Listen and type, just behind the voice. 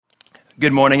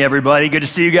Good morning, everybody. Good to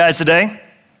see you guys today.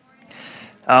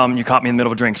 You caught me in the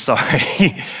middle of a drink,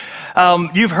 sorry.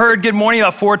 You've heard good morning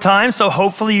about 4 times, so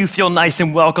hopefully you feel nice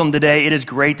and welcome today. It is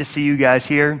great to see you guys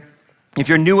here. If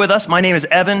you're new with us, my name is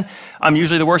Evan. I'm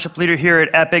usually the worship leader here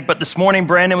at Epic, but this morning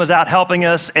Brandon was out helping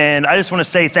us, and I just want to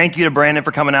say thank you to Brandon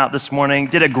for coming out this morning.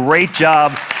 Did a great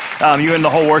job, you and the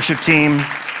whole worship team.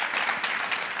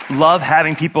 Love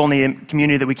having people in the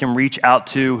community that we can reach out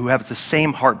to who have the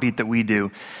same heartbeat that we do,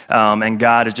 and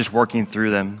God is just working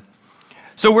through them.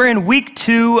 So we're in week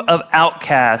 2 of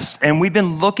Outcast, and we've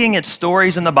been looking at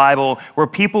stories in the Bible where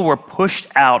people were pushed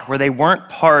out, where they weren't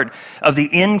part of the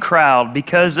in crowd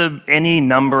because of any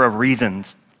number of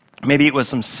reasons. Maybe it was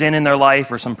some sin in their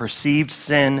life or some perceived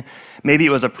sin. Maybe it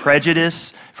was a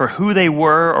prejudice for who they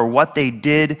were or what they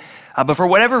did. But for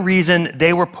whatever reason,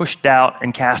 they were pushed out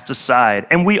and cast aside.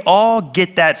 And we all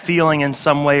get that feeling in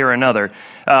some way or another,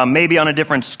 maybe on a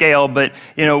different scale, but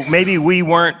maybe we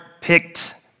weren't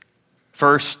picked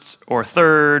first or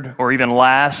third or even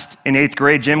last in 8th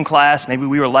grade gym class. Maybe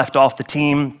we were left off the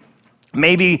team.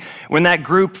 Maybe when that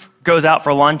group goes out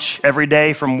for lunch every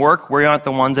day from work, we aren't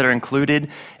the ones that are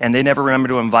included and they never remember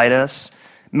to invite us.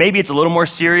 Maybe it's a little more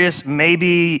serious.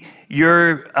 Maybe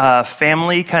your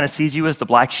family kind of sees you as the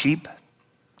black sheep.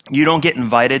 You don't get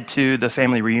invited to the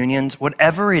family reunions.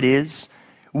 Whatever it is,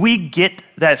 we get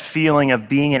that feeling of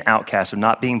being an outcast, of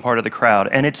not being part of the crowd,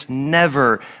 and it's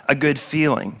never a good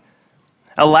feeling.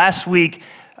 Last week,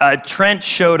 Trent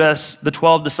showed us the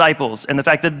 12 disciples and the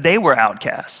fact that they were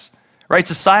outcasts. Right?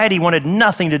 Society wanted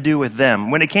nothing to do with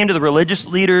them. When it came to the religious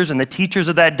leaders and the teachers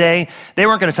of that day, they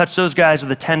weren't going to touch those guys with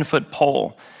a 10-foot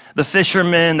pole. The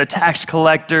fishermen, the tax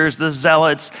collectors, the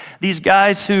zealots, these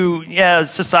guys who,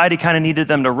 society kind of needed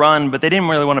them to run, but they didn't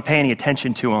really want to pay any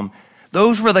attention to them.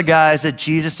 Those were the guys that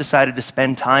Jesus decided to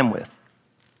spend time with.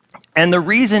 And the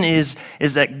reason is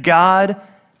that God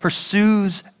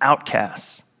pursues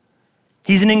outcasts.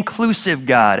 He's an inclusive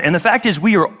God. And the fact is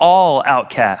we are all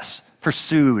outcasts,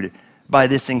 pursued by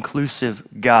this inclusive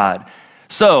God.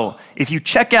 So if you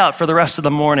check out for the rest of the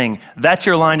morning, that's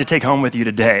your line to take home with you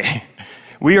today.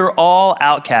 We are all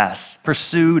outcasts,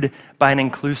 pursued by an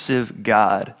inclusive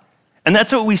God. And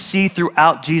that's what we see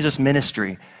throughout Jesus'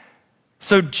 ministry.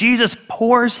 So Jesus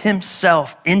pours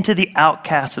himself into the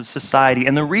outcasts of society.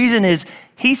 And the reason is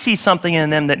he sees something in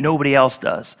them that nobody else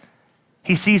does.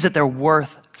 He sees that they're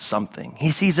worth something.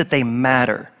 He sees that they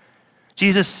matter.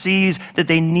 Jesus sees that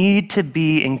they need to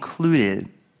be included,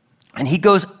 and he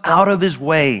goes out of his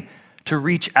way to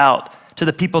reach out to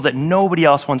the people that nobody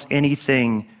else wants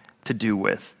anything to do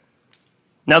with.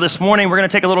 Now this morning, we're going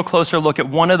to take a little closer look at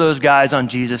one of those guys on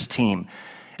Jesus' team.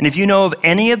 And if you know of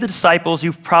any of the disciples,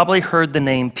 you've probably heard the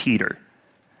name Peter.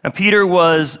 Now Peter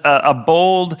was a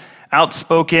bold,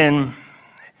 outspoken,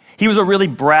 he was a really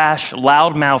brash,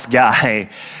 loudmouth guy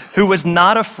who was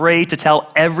not afraid to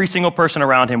tell every single person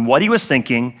around him what he was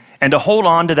thinking and to hold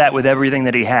on to that with everything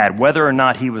that he had, whether or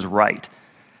not he was right.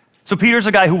 So Peter's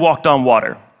a guy who walked on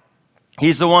water.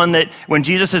 He's the one that when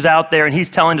Jesus is out there and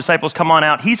he's telling disciples, come on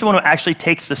out, he's the one who actually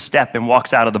takes the step and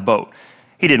walks out of the boat.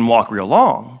 He didn't walk real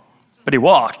long, but he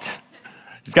walked.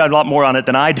 He's got a lot more on it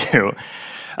than I do.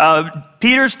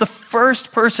 Peter's the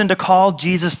first person to call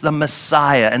Jesus the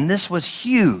Messiah, and this was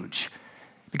huge.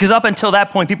 Because up until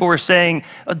that point, people were saying,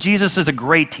 Jesus is a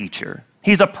great teacher.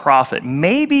 He's a prophet.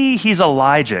 Maybe he's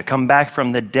Elijah, come back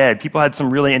from the dead. People had some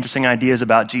really interesting ideas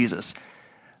about Jesus.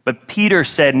 But Peter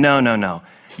said, no.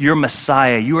 You're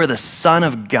Messiah. You are the Son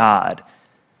of God.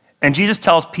 And Jesus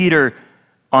tells Peter,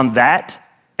 on that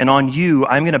and on you,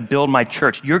 I'm going to build my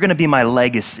church. You're going to be my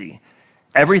legacy.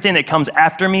 Everything that comes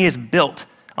after me is built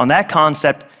on that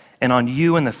concept and on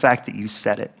you and the fact that you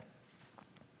said it.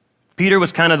 Peter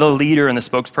was kind of the leader and the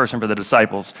spokesperson for the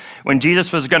disciples. When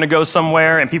Jesus was going to go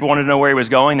somewhere and people wanted to know where he was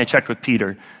going, they checked with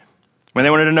Peter. When they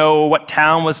wanted to know what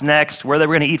town was next, where they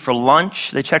were going to eat for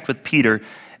lunch, they checked with Peter.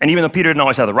 And even though Peter didn't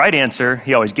always have the right answer,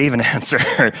 he always gave an answer.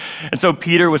 And so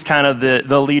Peter was kind of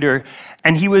the leader.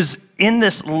 And he was in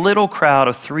this little crowd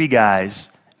of 3 guys,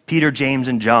 Peter, James,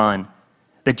 and John,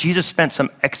 that Jesus spent some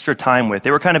extra time with.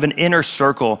 They were kind of an inner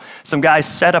circle, some guys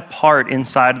set apart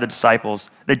inside of the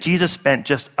disciples that Jesus spent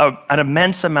just an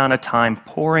immense amount of time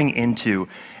pouring into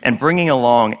and bringing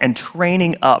along and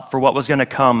training up for what was going to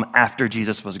come after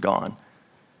Jesus was gone.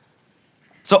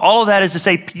 So all of that is to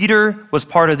say Peter was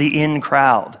part of the in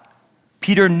crowd.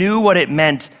 Peter knew what it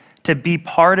meant to be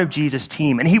part of Jesus'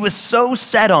 team, and he was so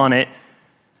set on it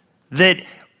that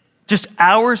just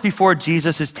hours before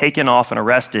Jesus is taken off and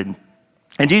arrested,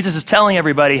 and Jesus is telling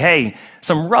everybody, hey,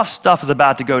 some rough stuff is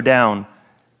about to go down,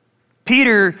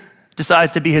 Peter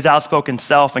decides to be his outspoken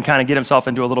self and kind of get himself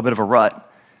into a little bit of a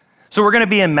rut. So we're going to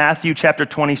be in Matthew chapter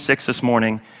 26 this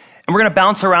morning, and we're going to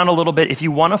bounce around a little bit. If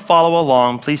you want to follow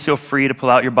along, please feel free to pull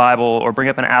out your Bible or bring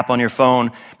up an app on your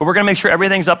phone. But we're going to make sure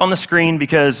everything's up on the screen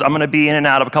because I'm going to be in and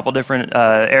out of a couple different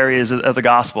areas of the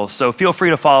gospel. So feel free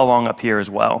to follow along up here as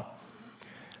well.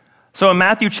 So in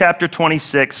Matthew chapter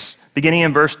 26, beginning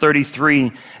in verse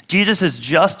 33, Jesus has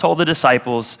just told the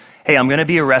disciples, hey, I'm going to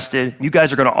be arrested. You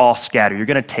guys are going to all scatter. You're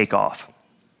going to take off.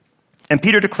 And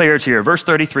Peter declares here, verse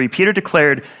 33, Peter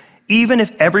declared, even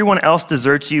if everyone else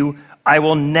deserts you, I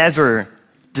will never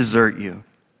desert you.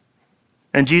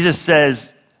 And Jesus says,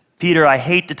 Peter, I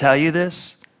hate to tell you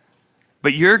this,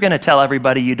 but you're going to tell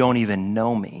everybody you don't even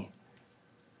know me.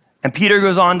 And Peter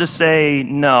goes on to say,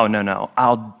 no,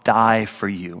 I'll die for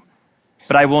you,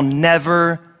 but I will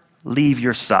never leave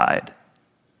your side.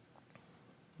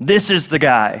 This is the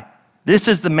guy. This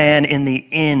is the man in the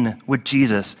inn with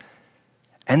Jesus.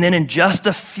 And then in just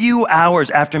a few hours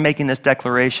after making this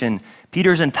declaration,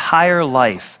 Peter's entire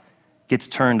life gets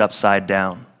turned upside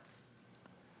down.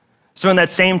 So in that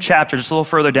same chapter, just a little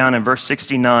further down in verse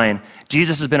 69,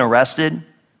 Jesus has been arrested.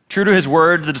 True to his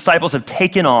word, the disciples have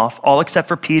taken off, all except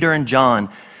for Peter and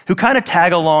John, who kind of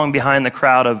tag along behind the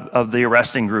crowd of the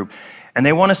arresting group. And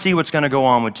they want to see what's going to go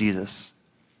on with Jesus.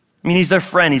 I mean, he's their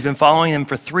friend. He's been following them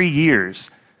for 3 years.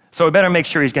 So we better make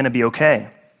sure he's going to be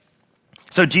okay.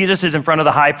 So Jesus is in front of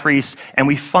the high priest, and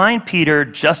we find Peter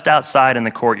just outside in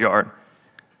the courtyard.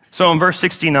 So in verse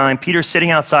 69, Peter's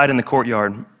sitting outside in the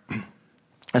courtyard.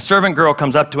 A servant girl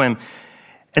comes up to him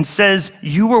and says,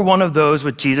 you were one of those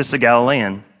with Jesus the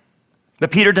Galilean.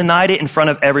 But Peter denied it in front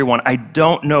of everyone. I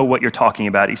don't know what you're talking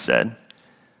about, he said.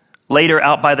 Later,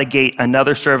 out by the gate,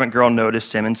 another servant girl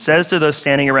noticed him and says to those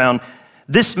standing around,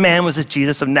 this man was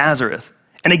Jesus of Nazareth.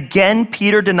 And again,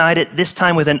 Peter denied it, this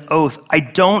time with an oath. I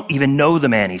don't even know the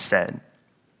man, he said.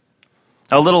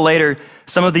 A little later,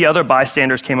 some of the other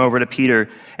bystanders came over to Peter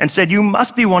and said, you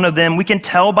must be one of them. We can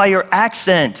tell by your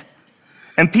accent.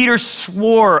 And Peter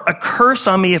swore, a curse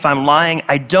on me if I'm lying.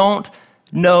 I don't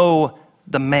know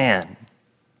the man.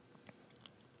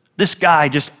 This guy,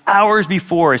 just hours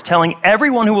before, is telling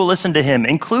everyone who will listen to him,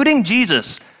 including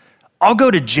Jesus, I'll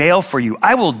go to jail for you.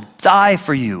 I will die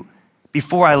for you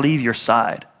before I leave your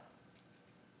side.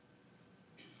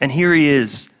 And here he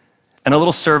is, and a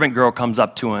little servant girl comes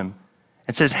up to him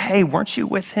and says, hey, weren't you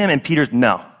with him? And Peter's,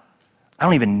 no, I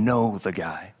don't even know the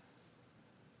guy.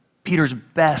 Peter's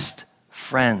best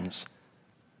friends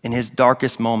in his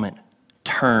darkest moment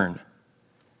turn.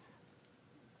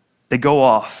 They go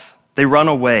off, they run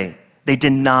away, they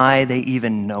deny they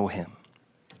even know him.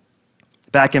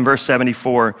 Back in verse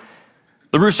 74,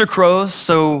 the rooster crows,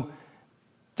 so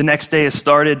the next day is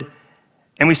started,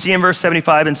 and we see in verse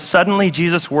 75, and suddenly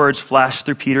Jesus' words flashed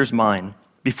through Peter's mind.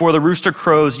 Before the rooster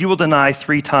crows, you will deny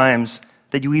 3 times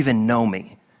that you even know me.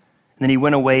 And then he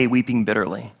went away weeping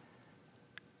bitterly.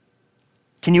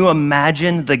 Can you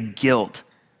imagine the guilt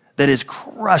that is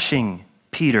crushing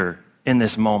Peter in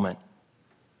this moment?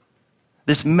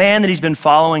 This man that he's been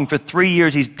following for 3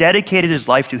 years, he's dedicated his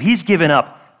life to, he's given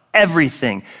up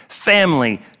everything,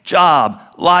 family, job,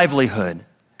 livelihood,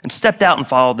 and stepped out and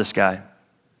followed this guy.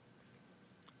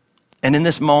 And in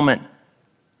this moment,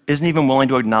 isn't even willing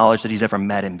to acknowledge that he's ever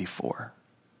met him before.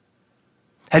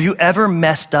 Have you ever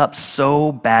messed up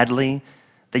so badly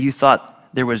that you thought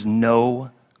there was no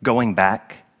going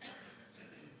back?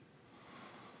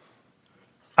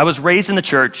 I was raised in the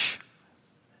church,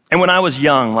 and when I was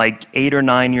young, like 8 or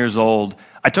 9 years old,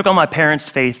 I took on my parents'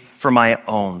 faith for my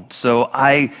own. So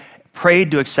I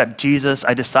prayed to accept Jesus.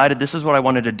 I decided this is what I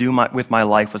wanted to do with my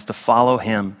life, was to follow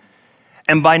him.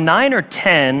 And by 9 or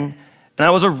 10, and I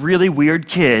was a really weird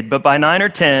kid, but by 9 or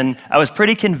 10, I was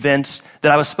pretty convinced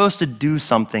that I was supposed to do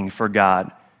something for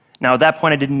God. Now, at that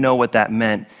point, I didn't know what that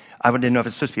meant. I didn't know if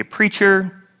it's supposed to be a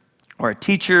preacher or a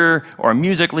teacher or a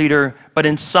music leader, but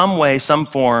in some way, some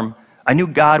form, I knew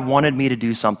God wanted me to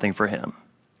do something for him.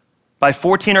 By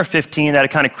 14 or 15, that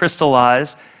had kind of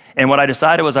crystallized, and what I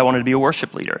decided was I wanted to be a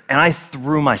worship leader, and I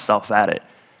threw myself at it.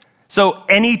 So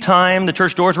anytime the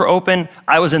church doors were open,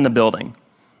 I was in the building.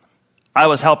 I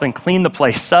was helping clean the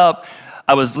place up.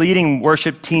 I was leading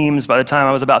worship teams by the time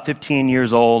I was about 15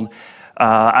 years old.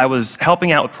 I was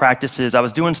helping out with practices. I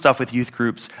was doing stuff with youth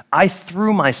groups. I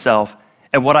threw myself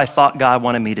at what I thought God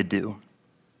wanted me to do.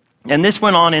 And this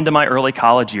went on into my early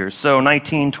college years. So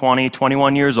 19, 20,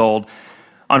 21 years old.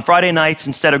 On Friday nights,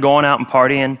 instead of going out and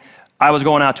partying, I was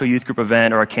going out to a youth group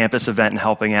event or a campus event and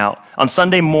helping out. On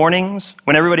Sunday mornings,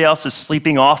 when everybody else is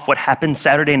sleeping off what happened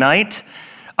Saturday night,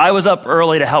 I was up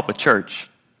early to help with church.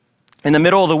 In the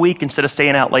middle of the week, instead of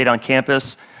staying out late on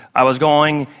campus, I was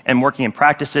going and working in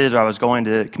practices, or I was going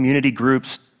to community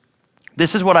groups.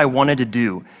 This is what I wanted to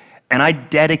do, and I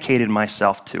dedicated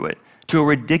myself to it, to a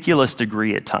ridiculous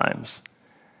degree at times.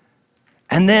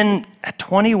 And then at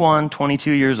 21,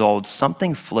 22 years old,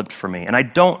 something flipped for me, and I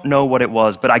don't know what it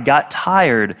was, but I got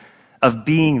tired of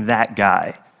being that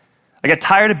guy. I got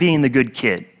tired of being the good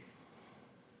kid.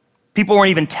 People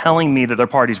weren't even telling me that their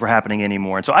parties were happening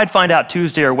anymore. And so I'd find out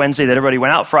Tuesday or Wednesday that everybody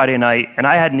went out Friday night, and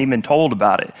I hadn't even been told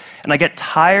about it. And I got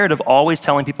tired of always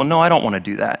telling people, no, I don't want to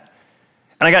do that.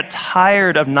 And I got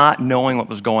tired of not knowing what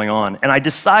was going on. And I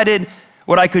decided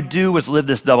what I could do was live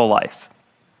this double life.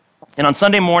 And on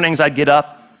Sunday mornings, I'd get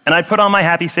up, and I'd put on my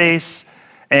happy face,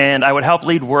 and I would help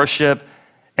lead worship,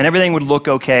 and everything would look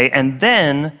okay. And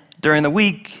then during the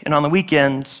week and on the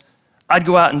weekends, I'd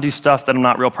go out and do stuff that I'm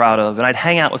not real proud of, and I'd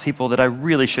hang out with people that I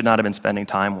really should not have been spending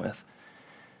time with.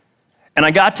 And I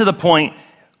got to the point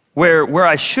where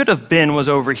I should have been was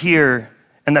over here,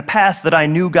 and the path that I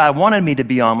knew God wanted me to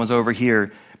be on was over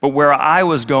here, but where I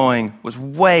was going was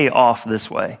way off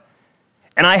this way.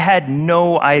 And I had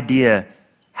no idea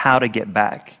how to get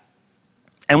back.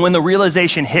 And when the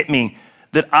realization hit me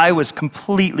that I was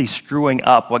completely screwing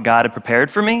up what God had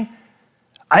prepared for me,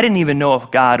 I didn't even know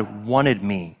if God wanted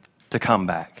me to come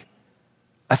back.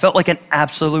 I felt like an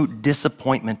absolute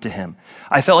disappointment to him.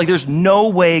 I felt like there's no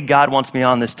way God wants me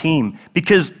on this team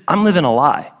because I'm living a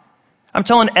lie. I'm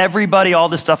telling everybody all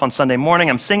this stuff on Sunday morning.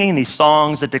 I'm singing these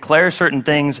songs that declare certain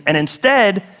things. And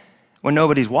instead, when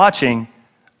nobody's watching,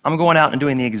 I'm going out and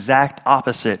doing the exact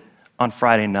opposite on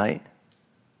Friday night.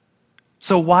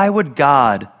 So why would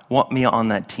God want me on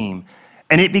that team?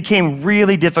 And it became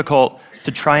really difficult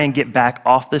to try and get back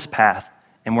off this path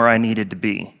and where I needed to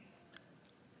be.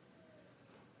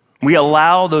 We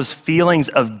allow those feelings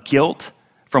of guilt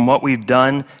from what we've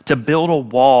done to build a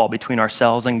wall between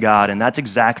ourselves and God, and that's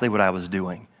exactly what I was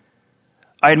doing.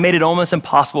 I had made it almost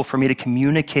impossible for me to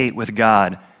communicate with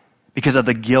God because of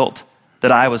the guilt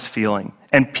that I was feeling.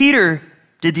 And Peter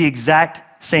did the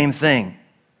exact same thing.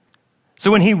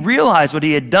 So when he realized what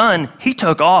he had done, he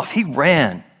took off, he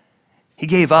ran, he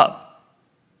gave up,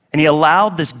 and he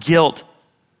allowed this guilt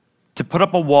to put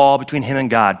up a wall between him and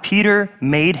God. Peter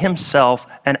made himself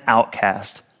an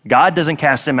outcast. God doesn't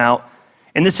cast him out.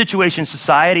 In this situation,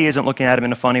 society isn't looking at him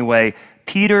in a funny way.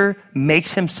 Peter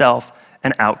makes himself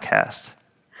an outcast.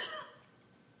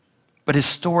 But his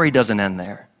story doesn't end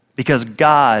there because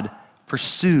God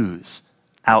pursues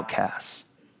outcasts.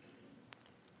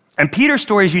 And Peter's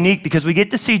story is unique because we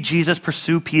get to see Jesus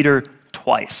pursue Peter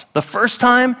twice. The first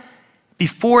time,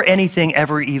 before anything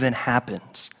ever even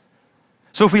happens.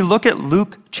 So if we look at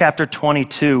Luke chapter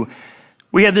 22,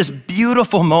 we have this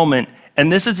beautiful moment, and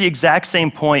this is the exact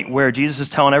same point where Jesus is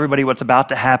telling everybody what's about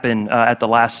to happen at the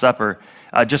Last Supper,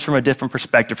 just from a different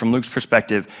perspective, from Luke's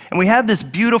perspective. And we have this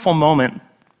beautiful moment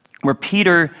where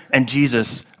Peter and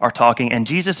Jesus are talking, and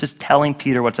Jesus is telling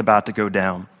Peter what's about to go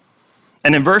down.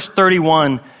 And in verse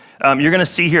 31, you're going to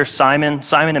see here Simon.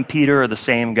 Simon and Peter are the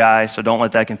same guy, so don't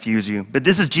let that confuse you. But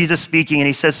this is Jesus speaking, and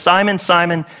he says, Simon,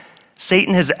 Simon,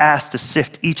 Satan has asked to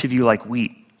sift each of you like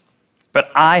wheat. But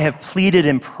I have pleaded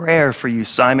in prayer for you,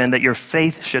 Simon, that your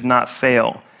faith should not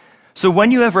fail. So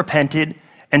when you have repented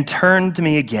and turned to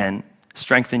me again,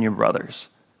 strengthen your brothers.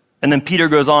 And then Peter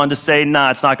goes on to say,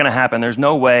 nah, it's not going to happen. There's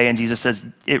no way. And Jesus says,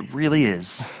 it really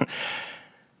is.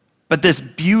 But this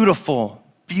beautiful,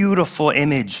 beautiful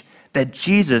image that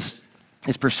Jesus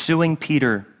is pursuing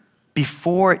Peter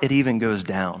before it even goes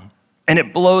down. And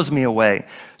it blows me away.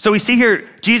 So we see here,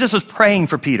 Jesus was praying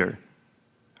for Peter,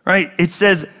 right? It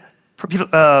says,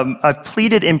 I've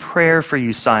pleaded in prayer for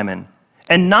you, Simon.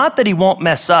 And not that he won't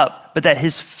mess up, but that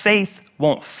his faith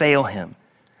won't fail him.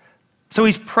 So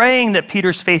he's praying that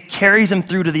Peter's faith carries him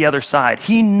through to the other side.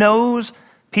 He knows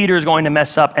Peter is going to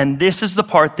mess up, and this is the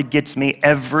part that gets me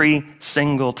every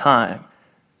single time.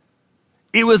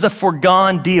 It was a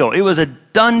foregone deal. It was a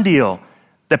done deal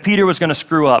that Peter was going to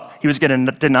screw up. He was going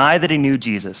to deny that he knew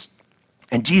Jesus.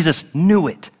 And Jesus knew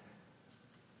it.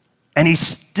 And he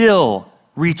still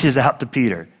reaches out to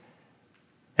Peter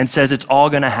and says, it's all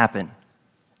going to happen.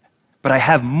 But I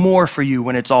have more for you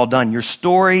when it's all done. Your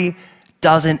story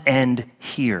doesn't end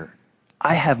here.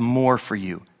 I have more for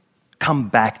you. Come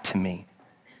back to me.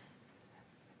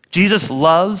 Jesus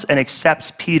loves and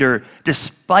accepts Peter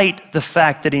despite the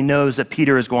fact that he knows that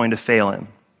Peter is going to fail him.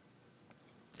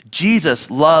 Jesus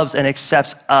loves and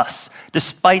accepts us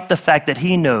despite the fact that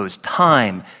he knows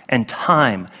time and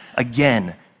time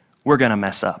again we're going to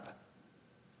mess up.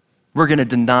 We're going to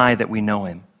deny that we know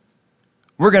him.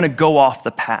 We're going to go off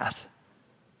the path.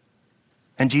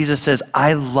 And Jesus says,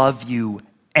 I love you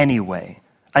anyway.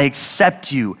 I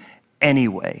accept you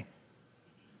anyway.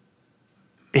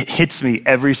 It hits me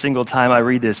every single time I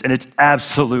read this, and it's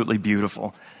absolutely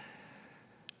beautiful.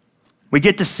 We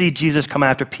get to see Jesus come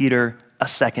after Peter a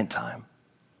second time.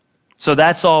 So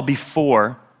that's all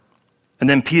before, and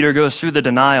then Peter goes through the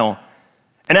denial.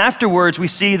 And afterwards, we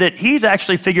see that he's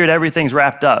actually figured everything's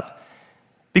wrapped up.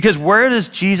 Because where does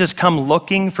Jesus come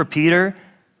looking for Peter?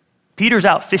 Peter's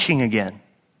out fishing again.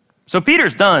 So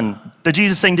Peter's done. The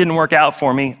Jesus thing didn't work out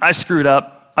for me. I screwed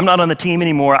up. I'm not on the team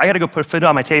anymore. I got to go put food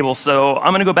on my table, so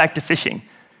I'm going to go back to fishing.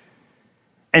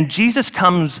 And Jesus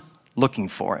comes looking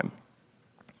for him.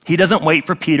 He doesn't wait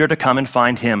for Peter to come and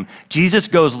find him. Jesus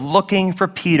goes looking for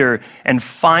Peter and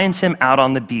finds him out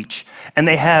on the beach. And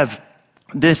they have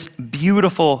this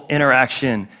beautiful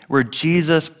interaction where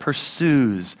Jesus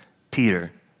pursues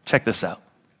Peter. Check this out.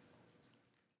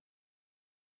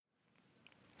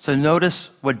 So notice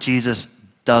what Jesus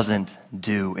doesn't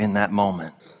do in that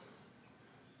moment.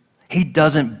 He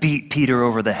doesn't beat Peter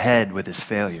over the head with his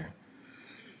failure.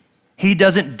 He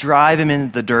doesn't drive him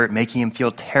into the dirt, making him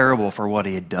feel terrible for what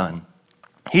he had done.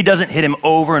 He doesn't hit him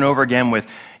over and over again with,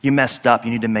 you messed up,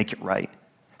 you need to make it right.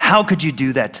 How could you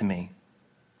do that to me?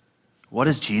 What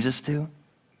does Jesus do?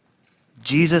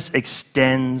 Jesus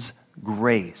extends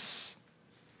grace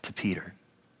to Peter.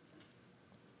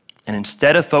 And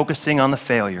instead of focusing on the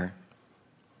failure,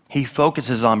 he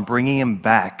focuses on bringing him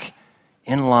back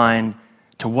in line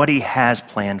to what he has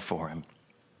planned for him.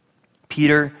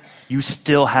 Peter, you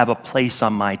still have a place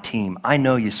on my team. I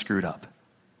know you screwed up,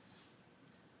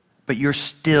 but you're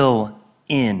still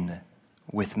in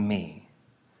with me.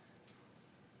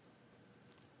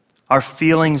 Our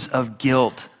feelings of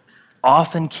guilt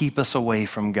often keep us away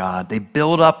from God. They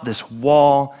build up this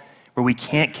wall where we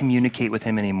can't communicate with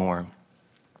him anymore.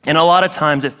 And a lot of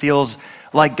times it feels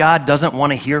like God doesn't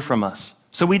want to hear from us.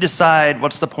 So we decide,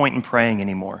 what's the point in praying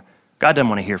anymore? God doesn't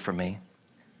want to hear from me.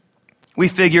 We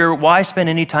figure, why spend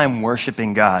any time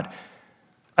worshiping God?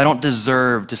 I don't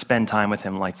deserve to spend time with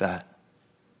him like that.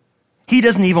 He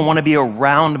doesn't even want to be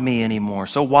around me anymore.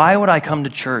 So why would I come to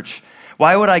church?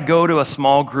 Why would I go to a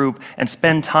small group and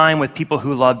spend time with people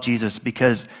who love Jesus?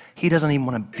 Because he doesn't even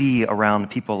want to be around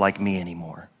people like me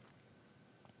anymore.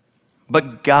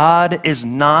 But God is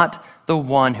not the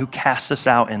one who casts us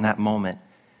out in that moment.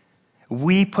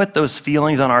 We put those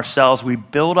feelings on ourselves. We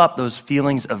build up those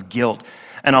feelings of guilt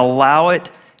and allow it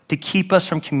to keep us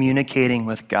from communicating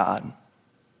with God.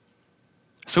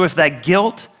 So if that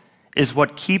guilt is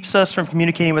what keeps us from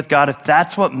communicating with God, if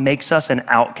that's what makes us an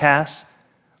outcast,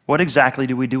 what exactly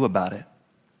do we do about it?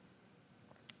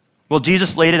 Well,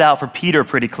 Jesus laid it out for Peter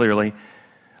pretty clearly.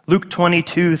 Luke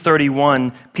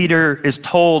 22:31, Peter is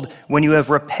told, when you have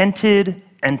repented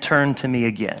and turned to me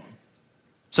again.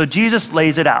 So Jesus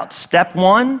lays it out. Step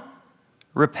one,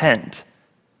 repent.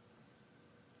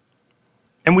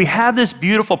 And we have this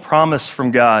beautiful promise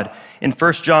from God in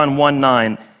 1 John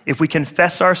 1:9. If we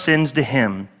confess our sins to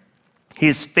him, he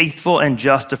is faithful and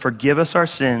just to forgive us our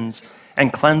sins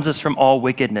and cleanse us from all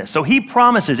wickedness. So he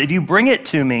promises, if you bring it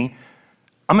to me,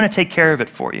 I'm going to take care of it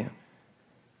for you.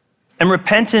 And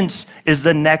repentance is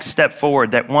the next step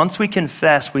forward, that once we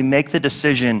confess, we make the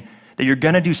decision that you're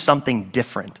going to do something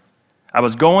different. I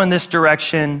was going this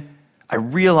direction. I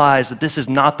realized that this is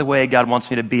not the way God wants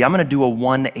me to be. I'm going to do a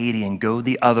 180 and go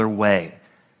the other way.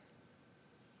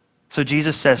 So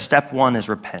Jesus says, step one is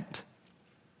repent.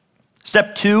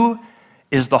 Step two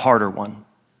is the harder one,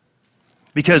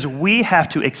 because we have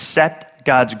to accept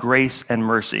God's grace and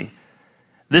mercy.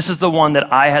 This is the one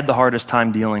that I had the hardest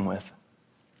time dealing with.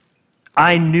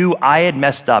 I knew I had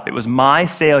messed up. It was my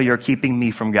failure keeping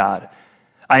me from God.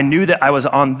 I knew that I was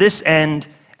on this end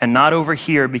and not over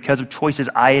here because of choices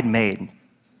I had made.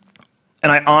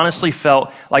 And I honestly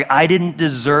felt like I didn't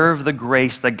deserve the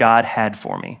grace that God had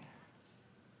for me.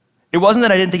 It wasn't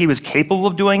that I didn't think he was capable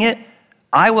of doing it.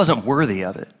 I wasn't worthy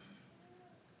of it.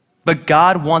 But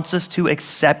God wants us to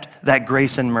accept that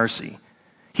grace and mercy.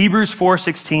 Hebrews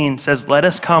 4:16 says, let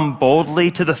us come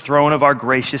boldly to the throne of our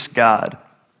gracious God.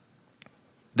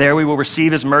 There we will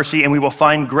receive his mercy and we will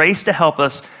find grace to help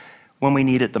us when we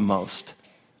need it the most.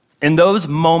 In those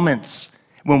moments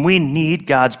when we need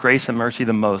God's grace and mercy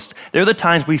the most, they're the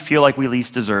times we feel like we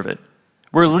least deserve it.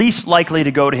 We're least likely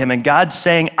to go to him, and God's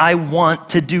saying, I want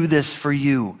to do this for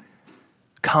you.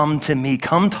 Come to me.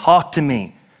 Come talk to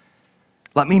me.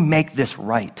 Let me make this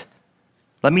right.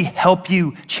 Let me help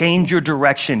you change your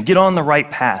direction. Get on the right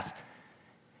path.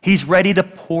 He's ready to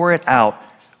pour it out.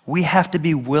 We have to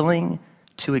be willing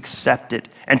to accept it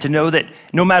and to know that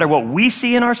no matter what we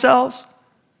see in ourselves,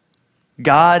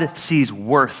 God sees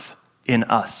worth in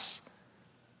us.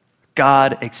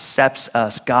 God accepts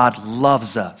us. God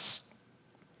loves us.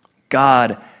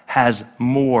 God has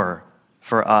more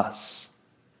for us.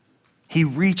 He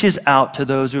reaches out to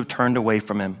those who have turned away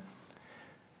from him.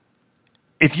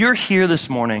 If you're here this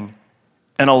morning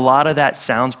and a lot of that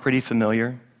sounds pretty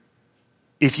familiar,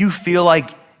 if you feel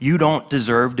like you don't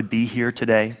deserve to be here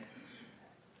today,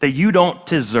 that you don't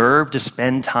deserve to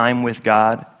spend time with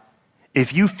God,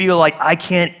 if you feel like I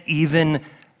can't even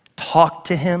talk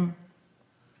to him,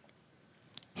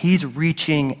 he's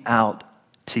reaching out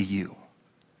to you.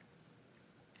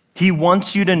 He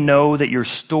wants you to know that your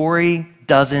story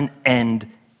doesn't end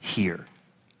here.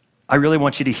 I really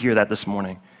want you to hear that this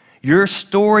morning. Your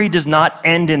story does not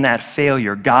end in that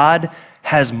failure. God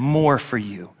has more for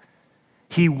you.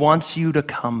 He wants you to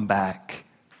come back.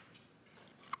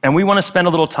 And we want to spend a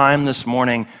little time this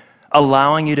morning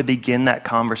allowing you to begin that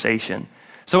conversation.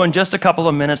 So in just a couple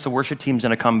of minutes, the worship team's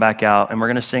going to come back out and we're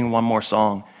going to sing one more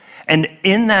song. And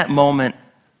in that moment,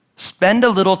 spend a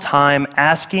little time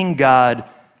asking God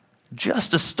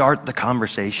just to start the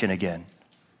conversation again.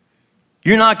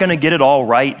 You're not going to get it all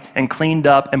right and cleaned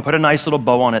up and put a nice little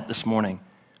bow on it this morning.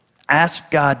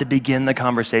 Ask God to begin the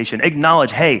conversation.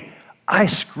 Acknowledge, hey, I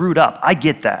screwed up. I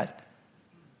get that.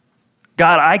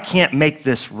 God, I can't make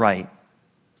this right.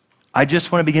 I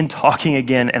just want to begin talking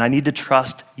again, and I need to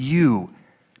trust you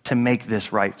to make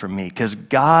this right for me, because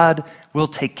God will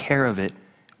take care of it.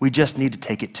 We just need to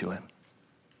take it to him.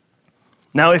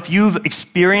 Now, if you've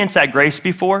experienced that grace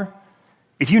before,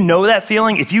 if you know that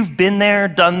feeling, if you've been there,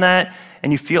 done that,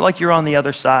 and you feel like you're on the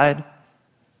other side,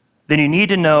 then you need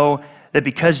to know that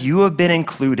because you have been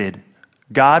included,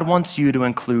 God wants you to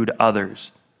include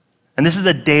others. And this is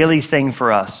a daily thing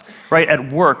for us, right?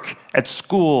 At work, at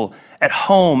school, at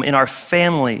home, in our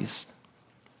families.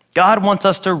 God wants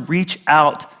us to reach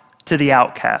out to the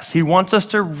outcast. He wants us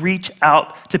to reach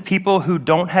out to people who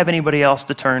don't have anybody else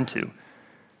to turn to.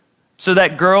 So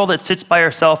that girl that sits by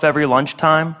herself every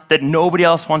lunchtime that nobody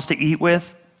else wants to eat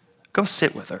with, go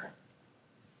sit with her.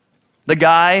 The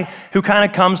guy who kind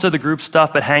of comes to the group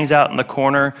stuff but hangs out in the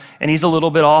corner and he's a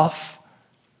little bit off,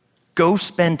 go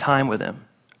spend time with him.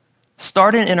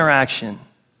 Start an interaction.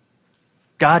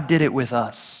 God did it with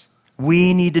us.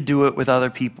 We need to do it with other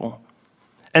people.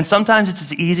 And sometimes it's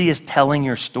as easy as telling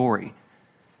your story.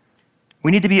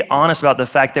 We need to be honest about the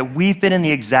fact that we've been in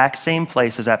the exact same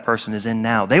place as that person is in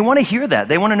now. They want to hear that.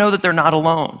 They want to know that they're not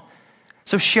alone.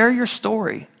 So share your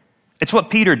story. It's what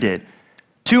Peter did.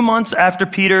 2 months after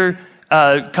Peter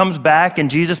comes back and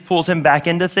Jesus pulls him back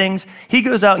into things, he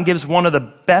goes out and gives one of the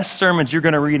best sermons you're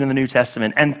going to read in the New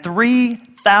Testament. And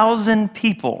 3,000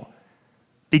 people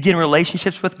begin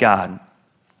relationships with God.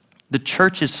 The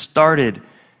church is started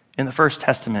in the First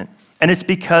Testament. And it's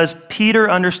because Peter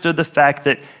understood the fact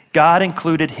that God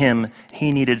included him,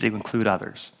 he needed to include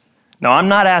others. Now, I'm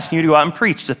not asking you to go out and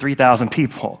preach to 3,000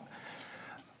 people.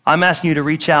 I'm asking you to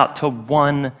reach out to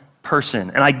one person.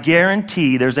 And I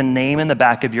guarantee there's a name in the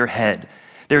back of your head.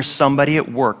 There's somebody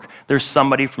at work. There's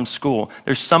somebody from school.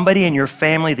 There's somebody in your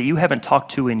family that you haven't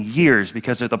talked to in years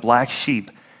because they're the black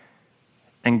sheep.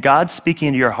 And God's speaking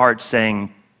into your heart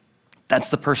saying, that's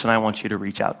the person I want you to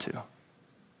reach out to.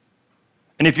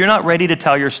 And if you're not ready to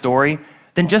tell your story,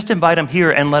 then just invite them here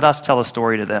and let us tell a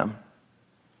story to them.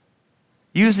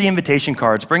 Use the invitation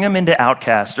cards, bring them into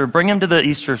Outcast or bring them to the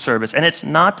Easter service. And it's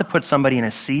not to put somebody in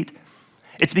a seat.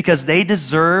 It's because they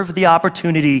deserve the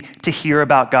opportunity to hear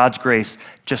about God's grace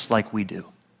just like we do.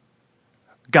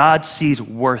 God sees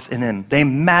worth in them. They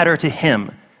matter to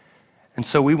him. And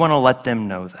so we want to let them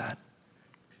know that.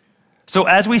 So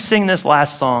as we sing this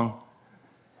last song,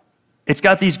 it's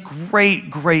got these great,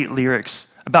 great lyrics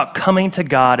about coming to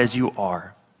God as you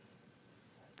are,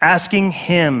 asking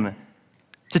him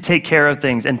to take care of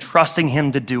things and trusting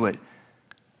him to do it.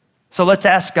 So let's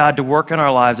ask God to work in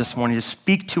our lives this morning, to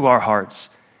speak to our hearts.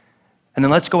 And then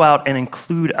let's go out and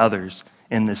include others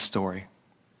in this story.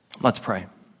 Let's pray.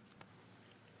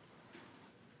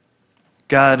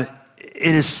 God,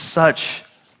 it is such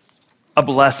a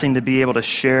blessing to be able to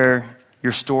share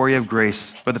your story of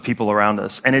grace with the people around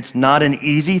us. And it's not an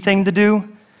easy thing to do,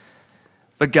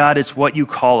 but God, it's what you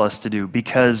call us to do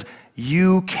because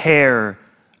you care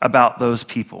about those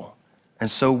people.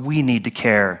 And so we need to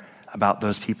care about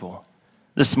those people.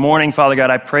 This morning, Father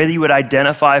God, I pray that you would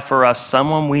identify for us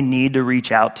someone we need to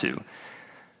reach out to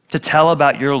tell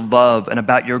about your love and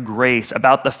about your grace,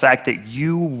 about the fact that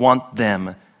you want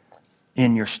them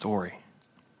in your story.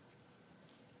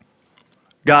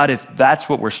 God, if that's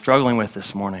what we're struggling with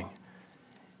this morning,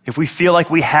 if we feel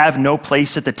like we have no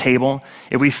place at the table,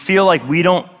 if we feel like we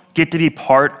don't get to be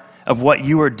part of what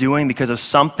you are doing because of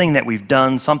something that we've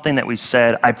done, something that we've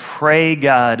said, I pray,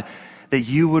 God, that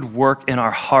you would work in our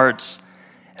hearts.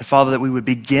 And Father, that we would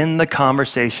begin the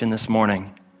conversation this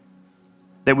morning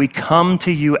that we come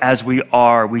to you as we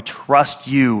are. We trust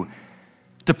you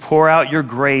to pour out your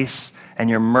grace and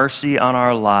your mercy on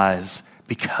our lives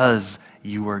because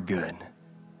you are good.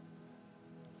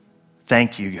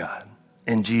 Thank you, God.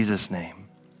 In Jesus' name,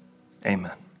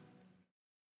 amen.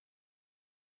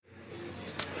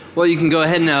 Well, you can go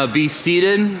ahead and be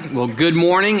seated. Well, good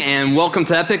morning and welcome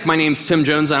to Epic. My name is Tim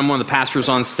Jones. I'm one of the pastors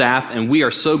on staff, and we are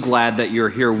so glad that you're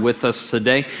here with us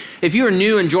today. If you are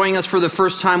new and joining us for the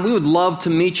first time, we would love to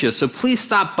meet you. So please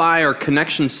stop by our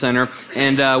Connection Center,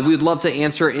 and we would love to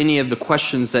answer any of the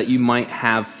questions that you might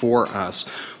have for us.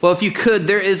 Well, if you could,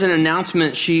 there is an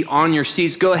announcement sheet on your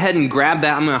seats. Go ahead and grab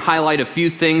that. I'm going to highlight a few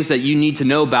things that you need to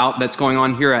know about that's going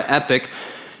on here at Epic.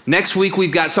 Next week,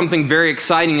 we've got something very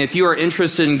exciting. If you are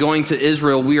interested in going to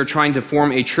Israel, we are trying to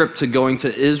form a trip to going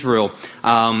to Israel.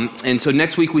 And so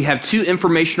next week, we have 2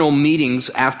 informational meetings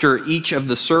after each of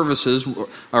the services,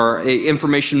 or an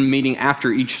information meeting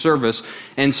after each service.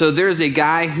 And so there's a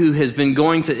guy who has been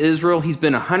going to Israel. He's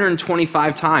been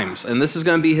 125 times, and this is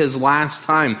going to be his last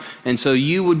time. And so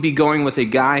you would be going with a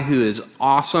guy who is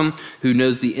awesome, who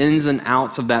knows the ins and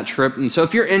outs of that trip. And so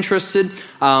if you're interested,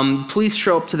 please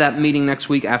show up to that meeting next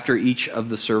week after each of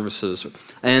the services.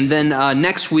 And then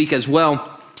next week as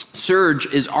well, Surge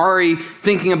is already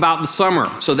thinking about the summer.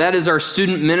 So that is our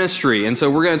student ministry. And so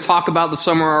we're going to talk about the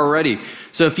summer already.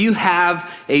 So if you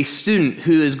have a student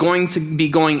who is going to be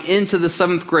going into the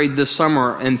 7th grade this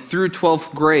summer and through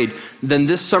 12th grade, then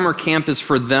this summer camp is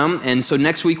for them. And so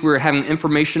next week we're having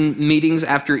information meetings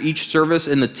after each service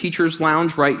in the teacher's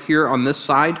lounge right here on this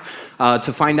side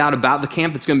to find out about the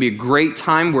camp. It's going to be a great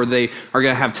time where they are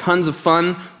going to have tons of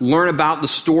fun, learn about the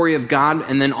story of God,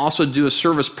 and then also do a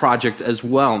service project as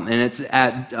well. And it's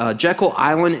at Jekyll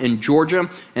Island in Georgia.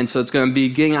 And so it's going to be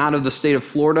getting out of the state of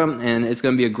Florida, and it's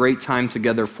going to be a great time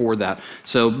together for that.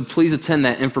 So please attend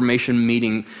that information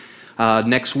meeting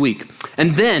next week.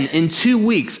 And then in 2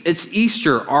 weeks, it's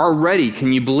Easter already.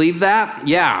 Can you believe that?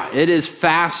 Yeah, it is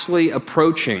fastly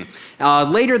approaching.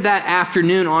 Later that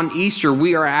afternoon on Easter,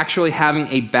 we are actually having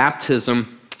a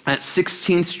baptism at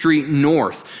 16th Street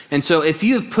North. And so if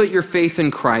you have put your faith in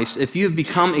Christ, if you have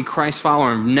become a Christ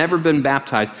follower and have never been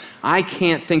baptized, I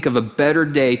can't think of a better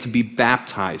day to be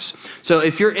baptized. So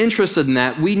if you're interested in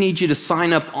that, we need you to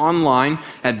sign up online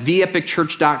at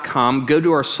theepicchurch.com, go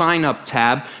to our sign up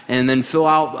tab, and then fill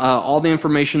out all the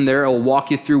information there. It'll walk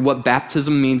you through what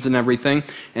baptism means and everything.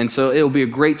 And so it'll be a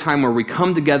great time where we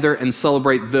come together and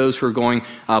celebrate those who are going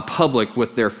public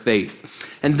with their faith.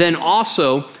 And then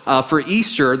also for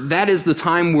Easter, that is the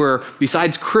time where,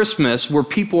 besides Christmas, where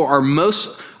people are most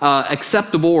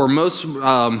acceptable or most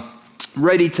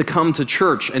ready to come to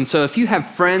church. And so if you have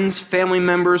friends, family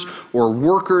members, or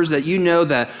workers that you know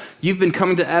that you've been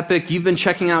coming to Epic, you've been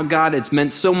checking out God, it's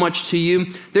meant so much to you,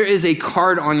 there is a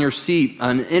card on your seat,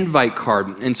 an invite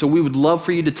card. And so we would love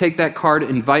for you to take that card,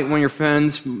 invite one of your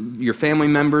friends, your family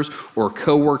members, or a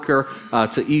coworker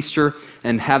to Easter,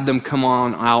 and have them come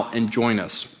on out and join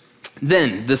us.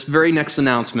 Then, this very next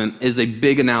announcement is a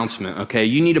big announcement, okay?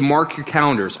 You need to mark your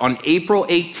calendars. On April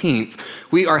 18th,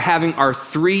 we are having our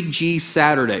 3G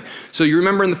Saturday. So you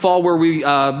remember in the fall where we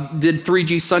did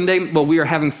 3G Sunday? Well, we are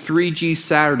having 3G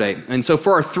Saturday. And so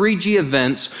for our 3G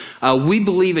events, we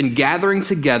believe in gathering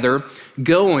together,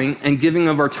 going and giving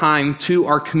of our time to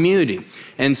our community.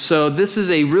 And so this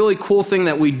is a really cool thing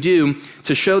that we do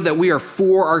to show that we are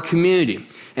for our community.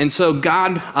 And so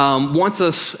God wants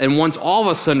us and wants all of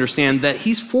us to understand that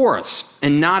he's for us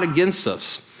and not against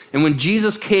us. And when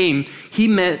Jesus came, he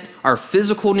met our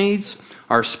physical needs,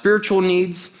 our spiritual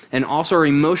needs, and also our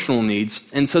emotional needs.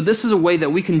 And so this is a way that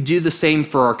we can do the same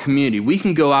for our community. We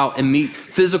can go out and meet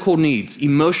physical needs,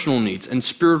 emotional needs, and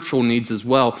spiritual needs as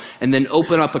well, and then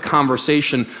open up a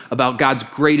conversation about God's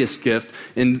greatest gift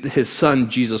in his son,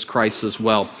 Jesus Christ, as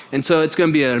well. And so it's going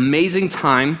to be an amazing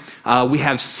time. We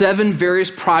have 7 various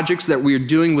projects that we are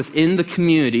doing within the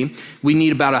community. We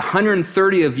need about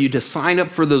 130 of you to sign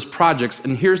up for those projects.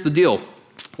 And here's the deal.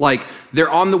 They're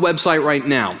on the website right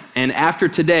now. And after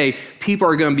today, people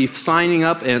are going to be signing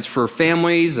up, and it's for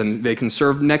families, and they can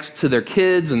serve next to their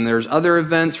kids, and there's other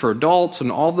events for adults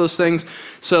and all those things.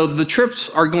 So the trips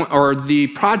are going, or the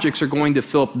projects are going to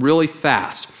fill up really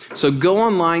fast. So go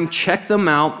online, check them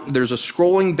out. There's a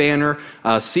scrolling banner.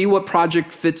 See what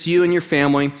project fits you and your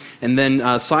family, and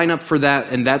then sign up for that.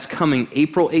 And that's coming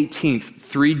April 18th,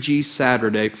 3G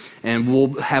Saturday. And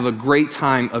we'll have a great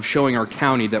time of showing our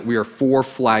county that we are for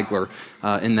Flagler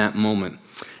in that moment.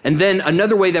 And then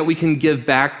another way that we can give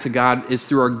back to God is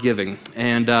through our giving.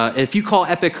 And if you call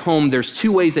Epic home, there's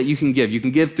two ways that you can give. You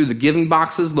can give through the giving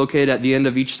boxes located at the end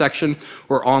of each section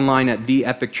or online at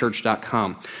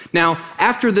theepicchurch.com. Now,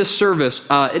 after this service,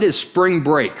 it is spring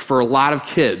break for a lot of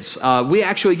kids. We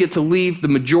actually get to leave the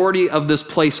majority of this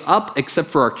place up except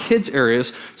for our kids'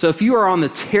 areas. So if you are on the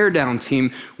teardown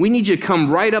team, we need you to come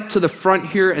right up to the front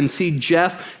here and see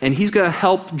Jeff, and he's going to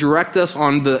help direct us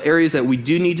on the areas that we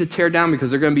do need to tear down because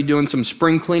they're going to be doing some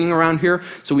spring cleaning around here,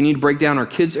 so we need to break down our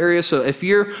kids' area. So if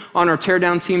you're on our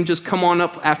teardown team, just come on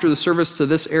up after the service to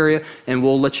this area, and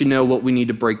we'll let you know what we need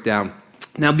to break down.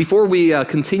 Now, before we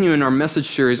continue in our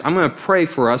message series, I'm going to pray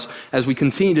for us as we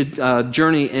continue to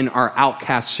journey in our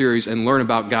Outcast series and learn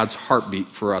about God's heartbeat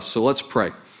for us. So let's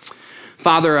pray.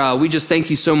 Father, we just thank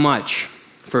you so much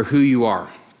for who you are.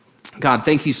 God,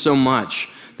 thank you so much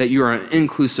that you are an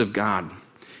inclusive God.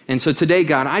 And so today,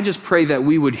 God, I just pray that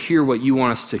we would hear what you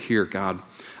want us to hear, God.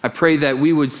 I pray that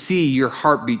we would see your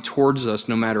heartbeat towards us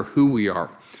no matter who we are.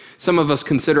 Some of us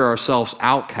consider ourselves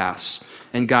outcasts,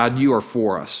 and God, you are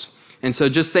for us. And so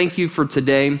just thank you for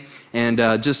today, and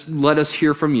just let us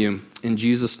hear from you. In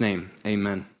Jesus' name,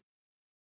 amen.